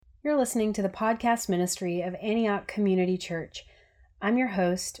You're listening to the podcast ministry of Antioch Community Church. I'm your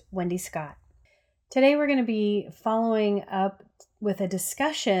host, Wendy Scott. Today we're going to be following up with a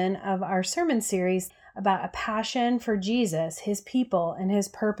discussion of our sermon series about a passion for Jesus, his people, and his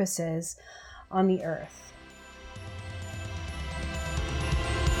purposes on the earth.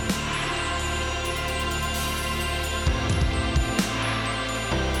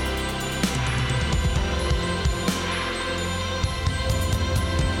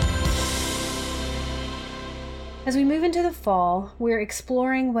 As we move into the fall, we're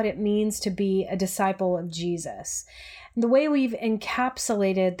exploring what it means to be a disciple of Jesus. The way we've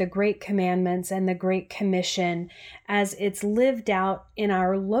encapsulated the Great Commandments and the Great Commission as it's lived out in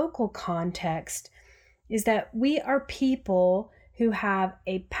our local context is that we are people who have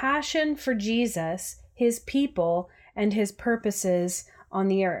a passion for Jesus, his people, and his purposes on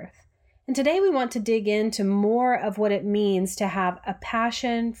the earth. And today we want to dig into more of what it means to have a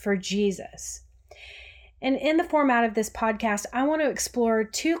passion for Jesus. And in the format of this podcast, I want to explore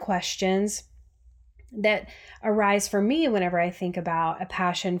two questions that arise for me whenever I think about a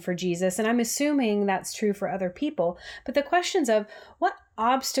passion for Jesus. And I'm assuming that's true for other people. But the questions of what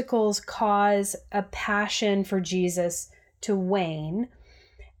obstacles cause a passion for Jesus to wane?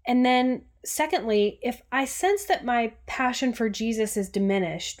 And then secondly, if I sense that my passion for Jesus is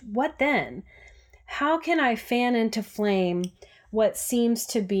diminished, what then? How can I fan into flame what seems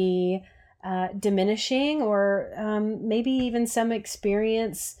to be diminishing, or maybe even some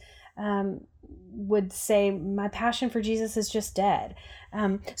experience would say my passion for Jesus is just dead.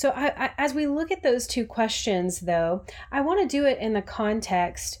 So as we look at those two questions, though, I want to do it in the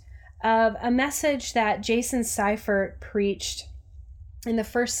context of a message that Jason Seifert preached in the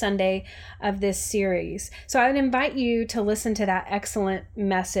first Sunday of this series. So I would invite you to listen to that excellent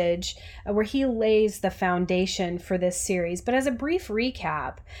message where he lays the foundation for this series. But as a brief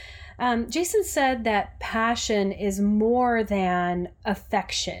recap, Jason said that passion is more than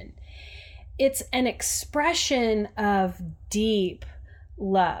affection. It's an expression of deep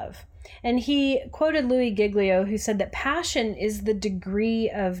love. And he quoted Louis Giglio, who said that passion is the degree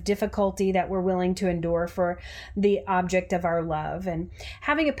of difficulty that we're willing to endure for the object of our love. And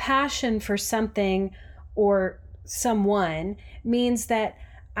having a passion for something or someone means that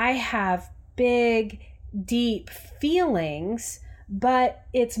I have big, deep feelings, but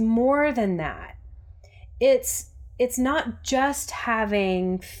it's more than that. It's not just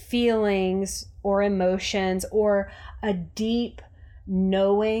having feelings or emotions or a deep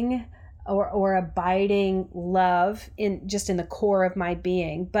knowing or abiding love in the core of my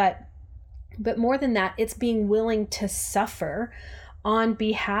being, but more than that, it's being willing to suffer on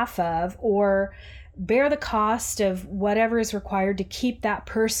behalf of or bear the cost of whatever is required to keep that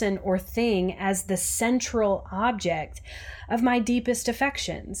person or thing as the central object of my deepest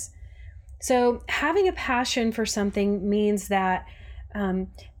affections. So having a passion for something means that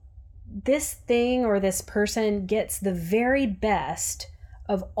this thing or this person gets the very best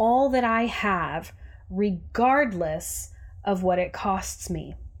of all that I have, regardless of what it costs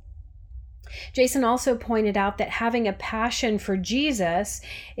me. Jason also pointed out that having a passion for Jesus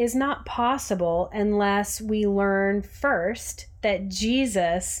is not possible unless we learn first that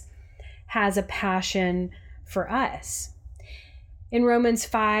Jesus has a passion for us. In Romans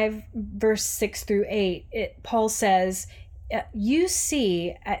 5, verse 6 through 8, Paul says, "You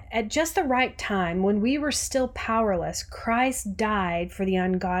see, at just the right time, when we were still powerless, Christ died for the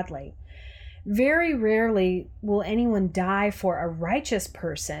ungodly. Very rarely will anyone die for a righteous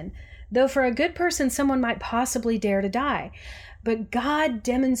person, though for a good person, someone might possibly dare to die. But God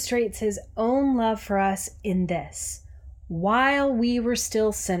demonstrates his own love for us in this: while we were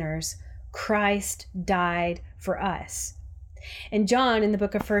still sinners, Christ died for us." And John, in the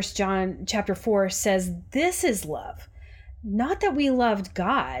book of 1 John chapter 4, says, "This is love, not that we loved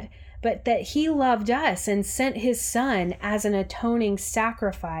God, but that he loved us and sent his Son as an atoning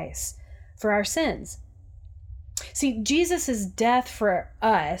sacrifice for our sins." See, Jesus' death for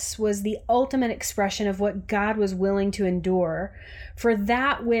us was the ultimate expression of what God was willing to endure for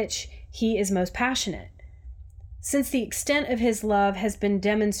that which he is most passionate. Since the extent of his love has been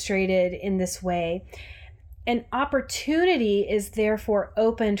demonstrated in this way, an opportunity is therefore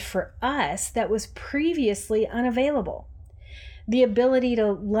opened for us that was previously unavailable. The ability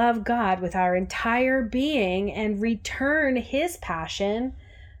to love God with our entire being and return his passion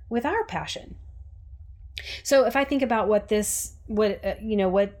with our passion. So if I think about what it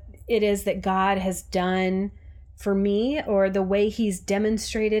is that God has done for me, or the way he's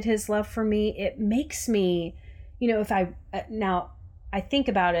demonstrated his love for me, it makes me, if I think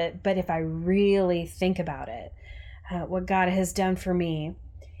about it, but if I really think about it, what God has done for me,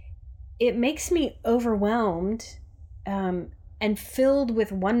 it makes me overwhelmed and filled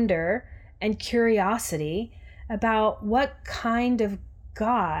with wonder and curiosity about what kind of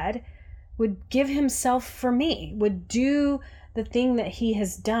God would give himself for me, would do the thing that he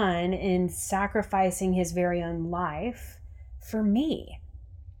has done in sacrificing his very own life for me.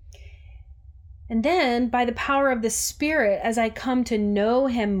 And then by the power of the Spirit, as I come to know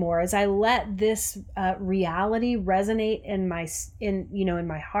him more, as I let this reality resonate in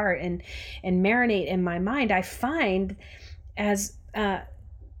my heart and marinate in my mind, I find as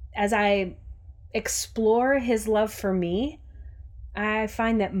I explore his love for me, I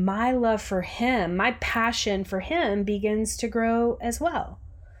find that my love for him, my passion for him begins to grow as well.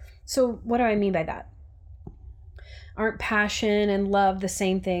 So what do I mean by that? Aren't passion and love the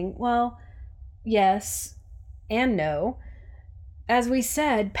same thing? Well, yes and no. As we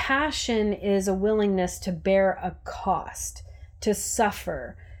said, passion is a willingness to bear a cost, to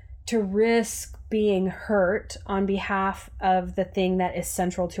suffer, to risk being hurt on behalf of the thing that is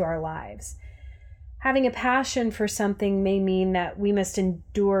central to our lives. Having a passion for something may mean that we must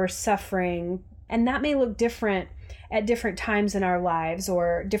endure suffering, and that may look different at different times in our lives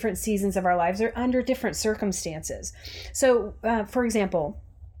or different seasons of our lives or under different circumstances. So, for example,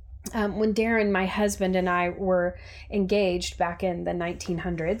 when Darren, my husband, and I were engaged back in the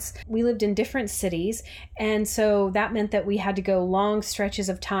 1900s, we lived in different cities. And so that meant that we had to go long stretches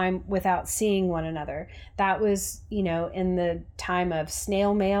of time without seeing one another. That was, in the time of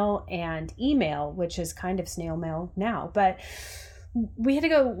snail mail and email, which is kind of snail mail now. But we had to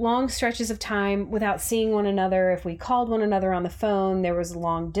go long stretches of time without seeing one another. If we called one another on the phone, there was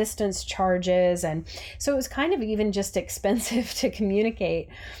long distance charges. And so it was kind of even just expensive to communicate.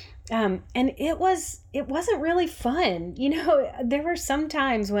 And it wasn't really fun. There were some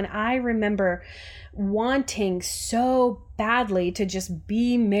times when I remember wanting so badly to just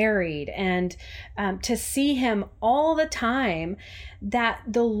be married and to see him all the time, that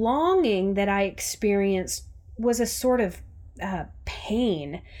the longing that I experienced was a sort of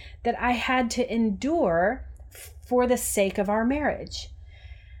pain that I had to endure for the sake of our marriage.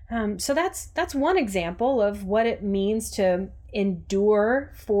 So that's one example of what it means to endure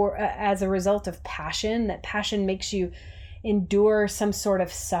for as a result of passion. That passion makes you endure some sort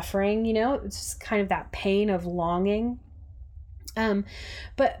of suffering. It's just kind of that pain of longing.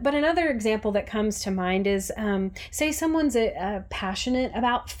 But another example that comes to mind is say someone's passionate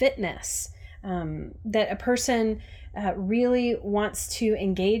about fitness, that a person really wants to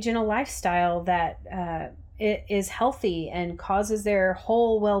engage in a lifestyle that it is healthy and causes their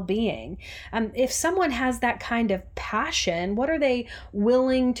whole well-being. If someone has that kind of passion, what are they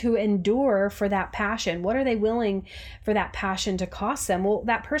willing to endure for that passion? What are they willing for that passion to cost them? Well,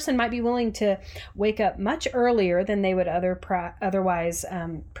 that person might be willing to wake up much earlier than they would otherwise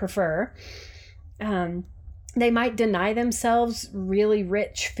prefer. They might deny themselves really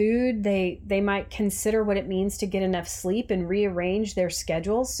rich food. They might consider what it means to get enough sleep and rearrange their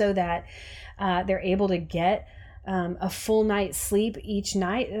schedules so that they're able to get a full night's sleep each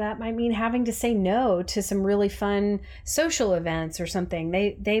night. That might mean having to say no to some really fun social events or something.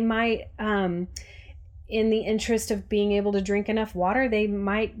 They might, in the interest of being able to drink enough water, they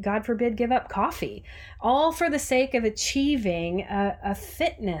might, God forbid, give up coffee, all for the sake of achieving a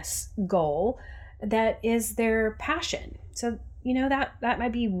fitness goal that is their passion. So, that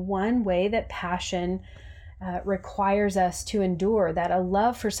might be one way that passion requires us to endure, that a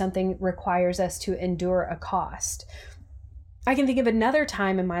love for something requires us to endure a cost. I can think of another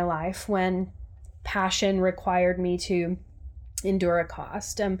time in my life when passion required me to endure a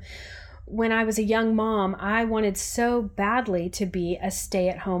cost. When I was a young mom, I wanted so badly to be a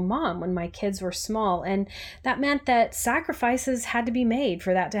stay-at-home mom when my kids were small, and that meant that sacrifices had to be made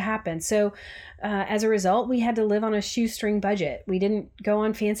for that to happen. So as a result, we had to live on a shoestring budget. We didn't go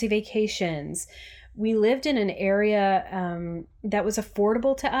on fancy vacations. We lived in an area that was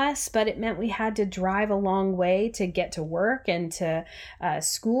affordable to us, but it meant we had to drive a long way to get to work and to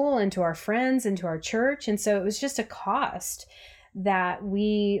school and to our friends and to our church. And so it was just a cost that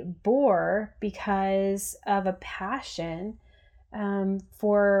we bore because of a passion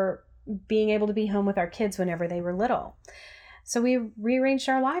for being able to be home with our kids whenever they were little. So we rearranged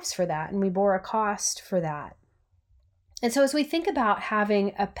our lives for that, and we bore a cost for that. And so as we think about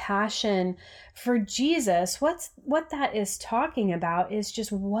having a passion for Jesus, what that is talking about is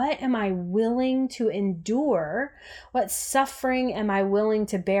just, what am I willing to endure? What suffering am I willing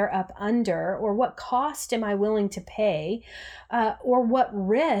to bear up under? Or what cost am I willing to pay? Or what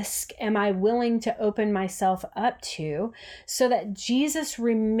risk am I willing to open myself up to, so that Jesus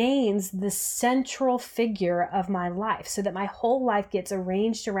remains the central figure of my life, so that my whole life gets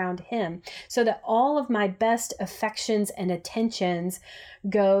arranged around him, so that all of my best affections and attentions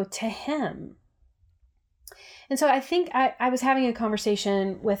go to him. And so I think I was having a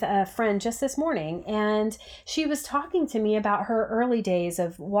conversation with a friend just this morning, and she was talking to me about her early days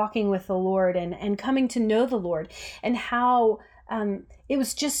of walking with the Lord and coming to know the Lord, and how it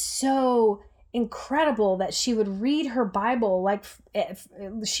was just so incredible that she would read her Bible like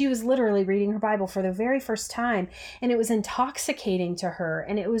she was literally reading her Bible for the very first time, and it was intoxicating to her.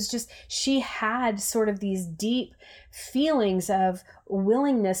 And it was just, she had sort of these deep feelings of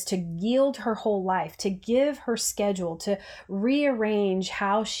willingness to yield her whole life, to give her schedule, to rearrange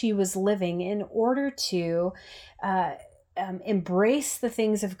how she was living in order to embrace the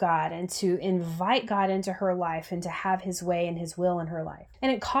things of God and to invite God into her life and to have his way and his will in her life.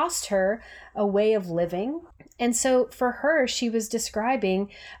 And it cost her a way of living. And so for her, she was describing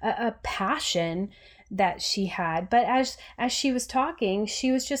a passion that she had. But as she was talking,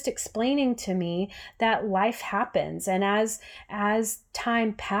 she was just explaining to me that life happens. And as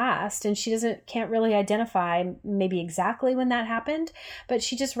time passed, and she can't really identify maybe exactly when that happened, but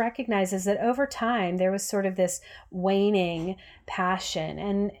she just recognizes that over time there was sort of this waning passion,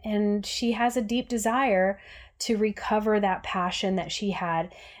 and she has a deep desire to recover that passion that she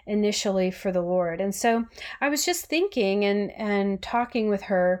had initially for the Lord. And so I was just thinking and talking with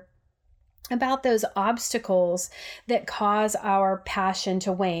her about those obstacles that cause our passion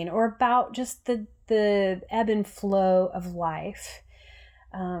to wane, or about just the ebb and flow of life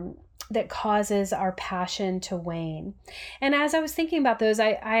that causes our passion to wane. And as I was thinking about those,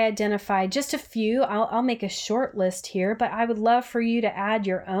 I identified just a few. I'll make a short list here, but I would love for you to add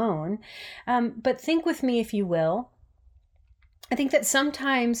your own. But think with me, if you will. I think that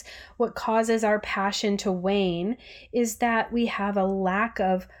sometimes what causes our passion to wane is that we have a lack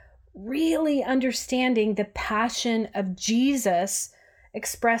of really understanding the passion of Jesus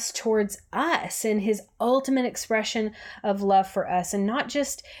expressed towards us and his ultimate expression of love for us, and not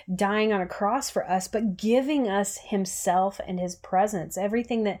just dying on a cross for us, but giving us himself and his presence,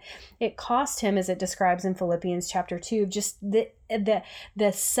 everything that it cost him, as it describes in Philippians chapter 2, just the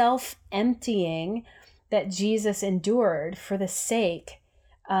self-emptying that Jesus endured for the sake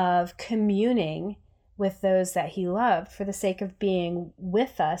of communing with those that he loved, for the sake of being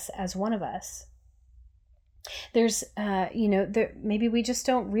with us as one of us. There's, maybe we just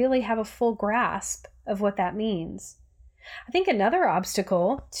don't really have a full grasp of what that means. I think another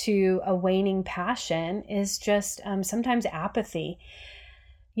obstacle to a waning passion is just sometimes apathy.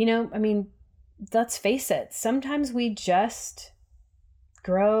 Let's face it, sometimes we just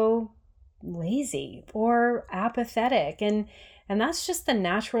grow lazy or apathetic, and that's just the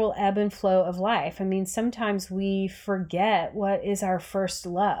natural ebb and flow of life. Sometimes we forget what is our first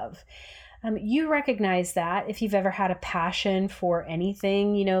love. You recognize that if you've ever had a passion for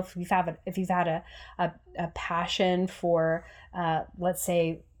anything. If you've had a passion for, let's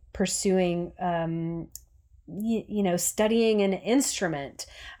say, pursuing, studying an instrument.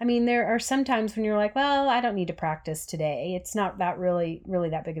 There are some times when you're like, well, I don't need to practice today. It's not that really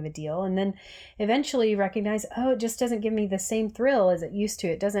that big of a deal. And then eventually you recognize, it just doesn't give me the same thrill as it used to.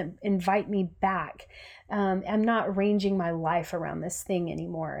 It doesn't invite me back. I'm not arranging my life around this thing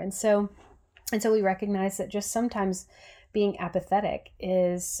anymore. And so we recognize that just sometimes being apathetic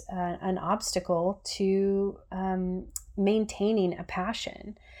is an obstacle to maintaining a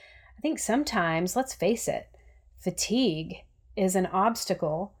passion. I think sometimes, let's face it, fatigue is an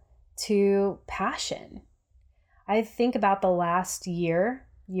obstacle to passion. I think about the last year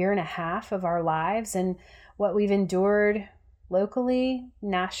and a half of our lives and what we've endured locally,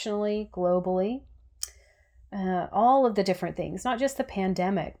 nationally, globally. All of the different things, not just the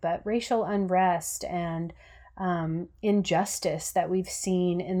pandemic, but racial unrest and injustice that we've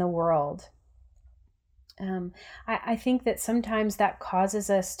seen in the world. I think that sometimes that causes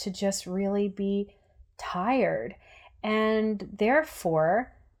us to just really be tired, and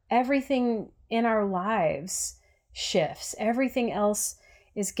therefore everything in our lives shifts. Everything else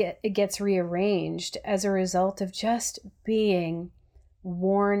it gets rearranged as a result of just being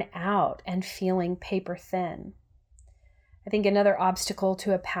worn out and feeling paper thin. I think another obstacle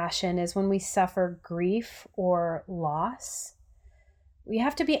to a passion is when we suffer grief or loss. We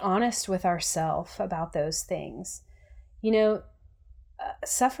have to be honest with ourselves about those things. You know,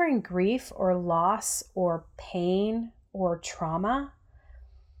 suffering grief or loss or pain or trauma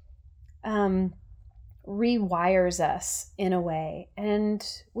rewires us in a way,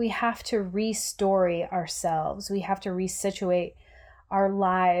 and we have to restory ourselves. We have to resituate our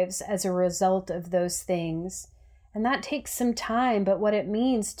lives as a result of those things, and that takes some time. But what it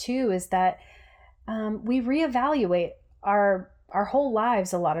means too is that we reevaluate our whole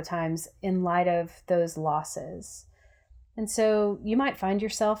lives a lot of times in light of those losses. And so you might find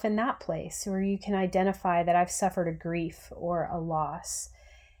yourself in that place where you can identify that I've suffered a grief or a loss.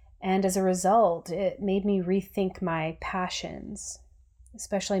 And as a result, it made me rethink my passions,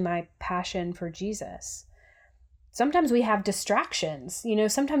 especially my passion for Jesus. Sometimes we have distractions. You know,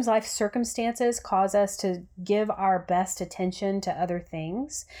 sometimes life circumstances cause us to give our best attention to other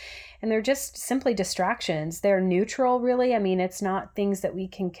things. And they're just simply distractions. They're neutral, really. I mean, it's not things that we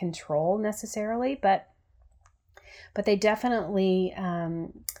can control necessarily, but they definitely,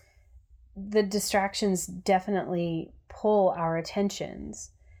 the distractions definitely pull our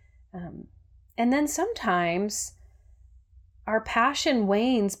attentions. And then sometimes our passion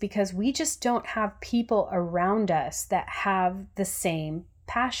wanes because we just don't have people around us that have the same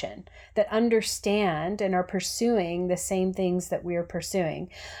passion, that understand and are pursuing the same things that we're pursuing.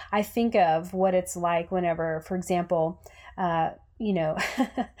 I think of what it's like whenever, for example, you know,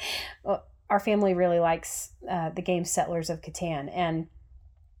 our family really likes the game Settlers of Catan,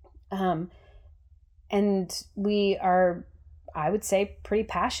 and we are, I would say, pretty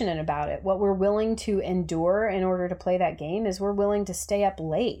passionate about it. What we're willing to endure in order to play that game is we're willing to stay up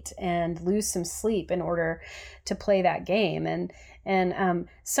late and lose some sleep in order to play that game. And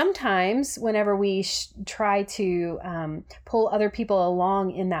sometimes whenever we try to pull other people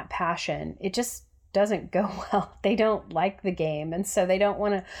along in that passion, it just doesn't go well. They don't like the game, and so they don't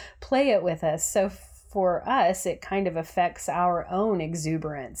want to play it with us. So for us, it kind of affects our own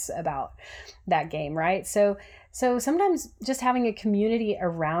exuberance about that game, right? So sometimes just having a community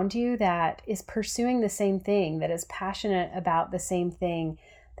around you that is pursuing the same thing, that is passionate about the same thing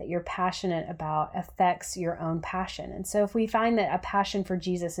that you're passionate about, affects your own passion. And so if we find that a passion for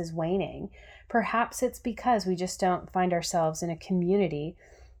Jesus is waning, perhaps it's because we just don't find ourselves in a community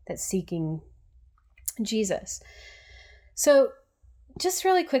that's seeking Jesus. So just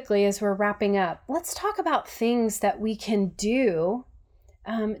really quickly, as we're wrapping up, let's talk about things that we can do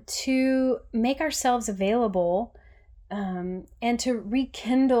to make ourselves available and to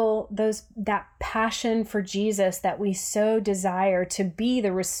rekindle that passion for Jesus that we so desire to be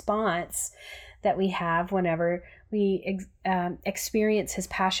the response that we have whenever we experience his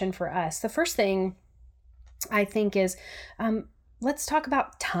passion for us. The first thing I think is let's talk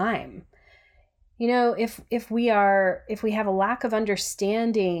about time. You know, if we have a lack of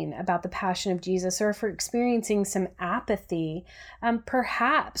understanding about the passion of Jesus, or if we're experiencing some apathy,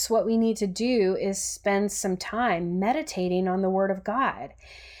 perhaps what we need to do is spend some time meditating on the Word of God.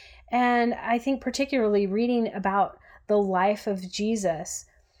 And I think particularly reading about the life of Jesus.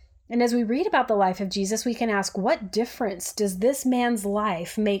 And as we read about the life of Jesus, we can ask, what difference does this man's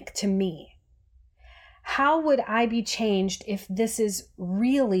life make to me? How would I be changed if this is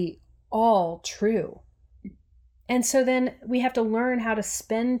really all true? And so then we have to learn how to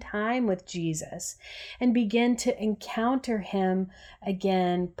spend time with Jesus and begin to encounter him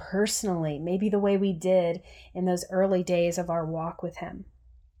again personally, maybe the way we did in those early days of our walk with him.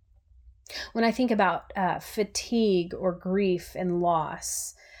 When I think about fatigue or grief and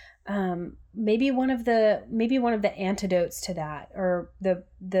loss, maybe one of the antidotes to that, or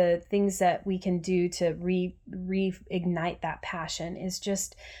the things that we can do to reignite that passion, is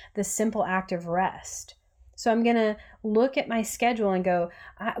just the simple act of rest. So I'm going to look at my schedule and go,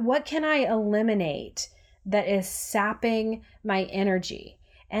 what can I eliminate that is sapping my energy?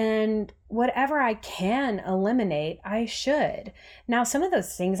 And whatever I can eliminate, I should. Now, some of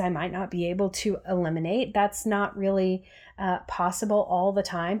those things I might not be able to eliminate. That's not really possible all the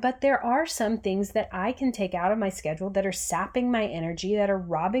time. But there are some things that I can take out of my schedule that are sapping my energy, that are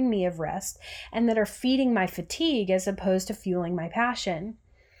robbing me of rest, and that are feeding my fatigue as opposed to fueling my passion.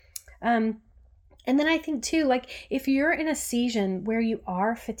 And then I think too, like if you're in a season where you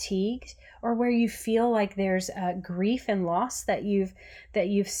are fatigued, or where you feel like there's grief and loss that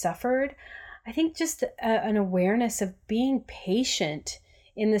you've suffered, I think just an awareness of being patient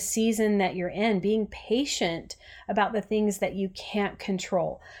in the season that you're in, being patient about the things that you can't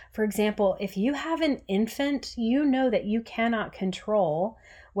control. For example, if you have an infant, you know that you cannot control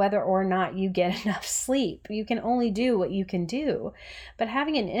whether or not you get enough sleep. You can only do what you can do. But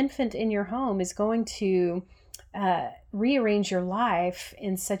having an infant in your home is going to rearrange your life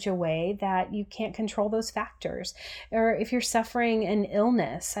in such a way that you can't control those factors. Or if you're suffering an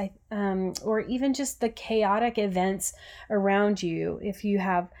illness, or even just the chaotic events around you, if you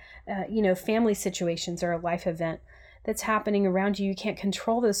have, family situations or a life event that's happening around you, you can't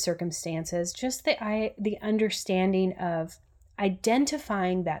control those circumstances. Just the understanding of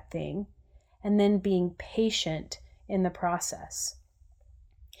identifying that thing and then being patient in the process.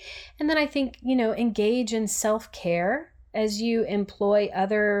 And then I think, engage in self-care as you employ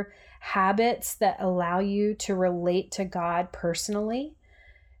other habits that allow you to relate to God personally.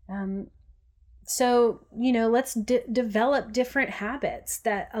 So, let's develop different habits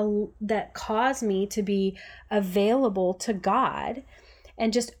that cause me to be available to God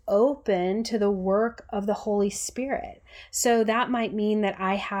and just open to the work of the Holy Spirit. So that might mean that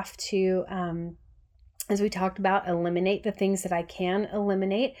I have to, as we talked about, eliminate the things that I can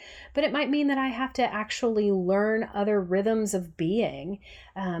eliminate, but it might mean that I have to actually learn other rhythms of being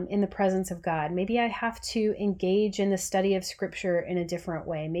in the presence of God. Maybe I have to engage in the study of Scripture in a different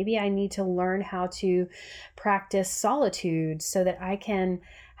way. Maybe I need to learn how to practice solitude so that I can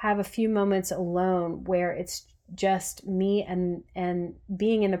have a few moments alone where it's just me and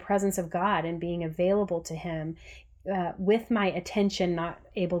being in the presence of God and being available to Him, with my attention not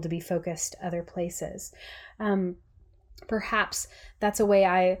able to be focused other places. Perhaps that's a way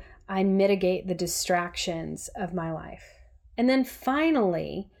I mitigate the distractions of my life. And then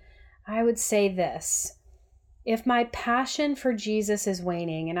finally, I would say this: if my passion for Jesus is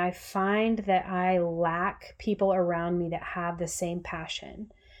waning and I find that I lack people around me that have the same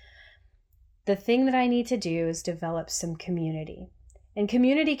passion, the thing that I need to do is develop some community. And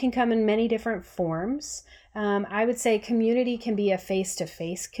community can come in many different forms. I would say community can be a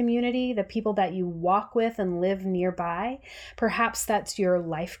face-to-face community, the people that you walk with and live nearby. Perhaps that's your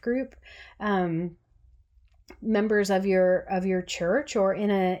life group, members of your church, or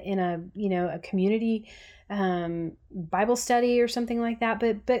in a community Bible study or something like that.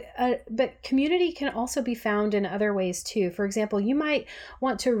 But community can also be found in other ways too. For example, you might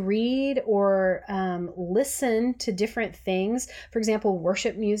want to read or listen to different things. For example,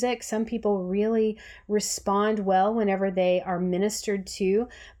 worship music. Some people really respond well whenever they are ministered to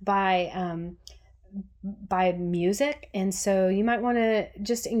by music, and so you might want to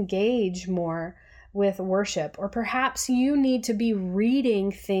just engage more with worship. Or perhaps you need to be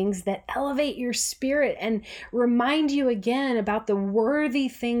reading things that elevate your spirit and remind you again about the worthy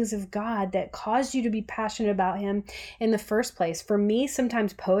things of God that caused you to be passionate about Him in the first place. For me,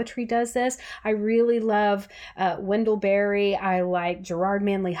 sometimes poetry does this. I really love Wendell Berry. I like Gerard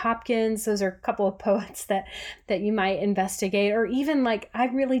Manley Hopkins. Those are a couple of poets that you might investigate. Or even I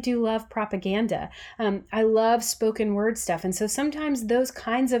really do love propaganda. I love spoken word stuff. And so sometimes those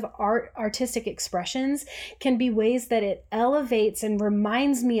kinds of artistic expressions can be ways that it elevates and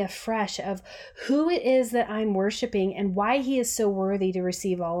reminds me afresh of who it is that I'm worshiping and why He is so worthy to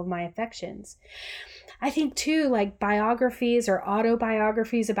receive all of my affections. I think too, biographies or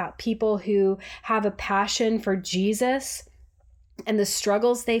autobiographies about people who have a passion for Jesus and the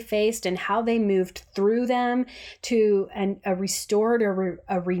struggles they faced and how they moved through them to a restored or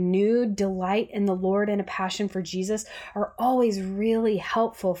a renewed delight in the Lord and a passion for Jesus are always really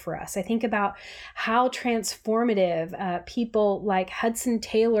helpful for us. I think about how transformative people like Hudson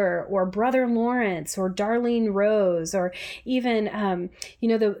Taylor or Brother Lawrence or Darlene Rose, or even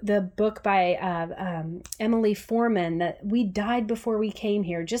the book by Emily Foreman, that We Died Before We Came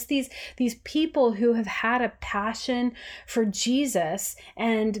Here. Just these people who have had a passion for Jesus,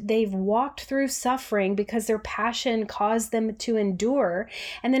 and they've walked through suffering because their passion caused them to endure,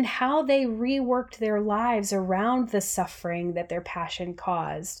 and then how they reworked their lives around the suffering that their passion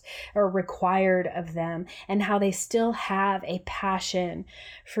caused or required of them, and how they still have a passion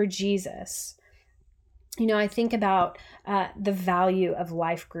for Jesus. I think about the value of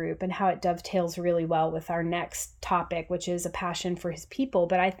life group and how it dovetails really well with our next topic, which is a passion for His people.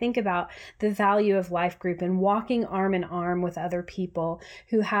 But I think about the value of life group and walking arm in arm with other people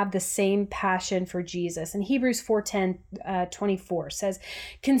who have the same passion for Jesus. And Hebrews 4:10-24 says,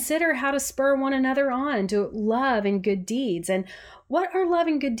 "Consider how to spur one another on to love and good deeds." And what are love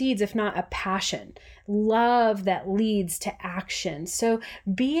and good deeds if not a passion? Love that leads to action. So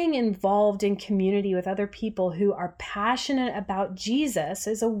being involved in community with other people who are passionate about Jesus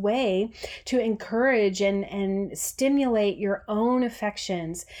is a way to encourage and stimulate your own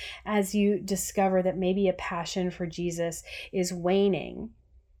affections as you discover that maybe a passion for Jesus is waning.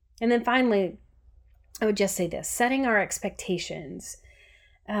 And then finally, I would just say this: setting our expectations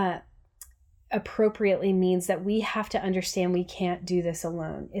appropriately means that we have to understand we can't do this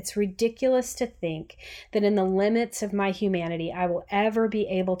alone. It's ridiculous to think that in the limits of my humanity, I will ever be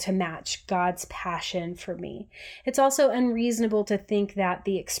able to match God's passion for me. It's also unreasonable to think that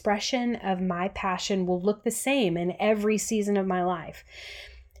the expression of my passion will look the same in every season of my life.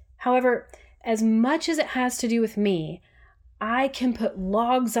 However, as much as it has to do with me, I can put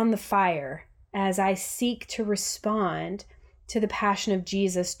logs on the fire as I seek to respond to the passion of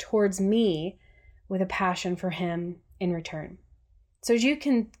Jesus towards me with a passion for him in return. So as you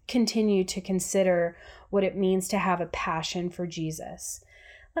can continue to consider what it means to have a passion for Jesus,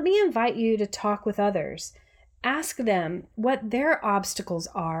 let me invite you to talk with others. Ask them what their obstacles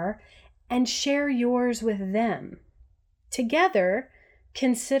are and share yours with them. Together,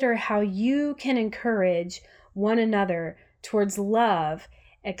 consider how you can encourage one another towards love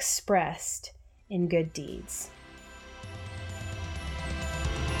expressed in good deeds.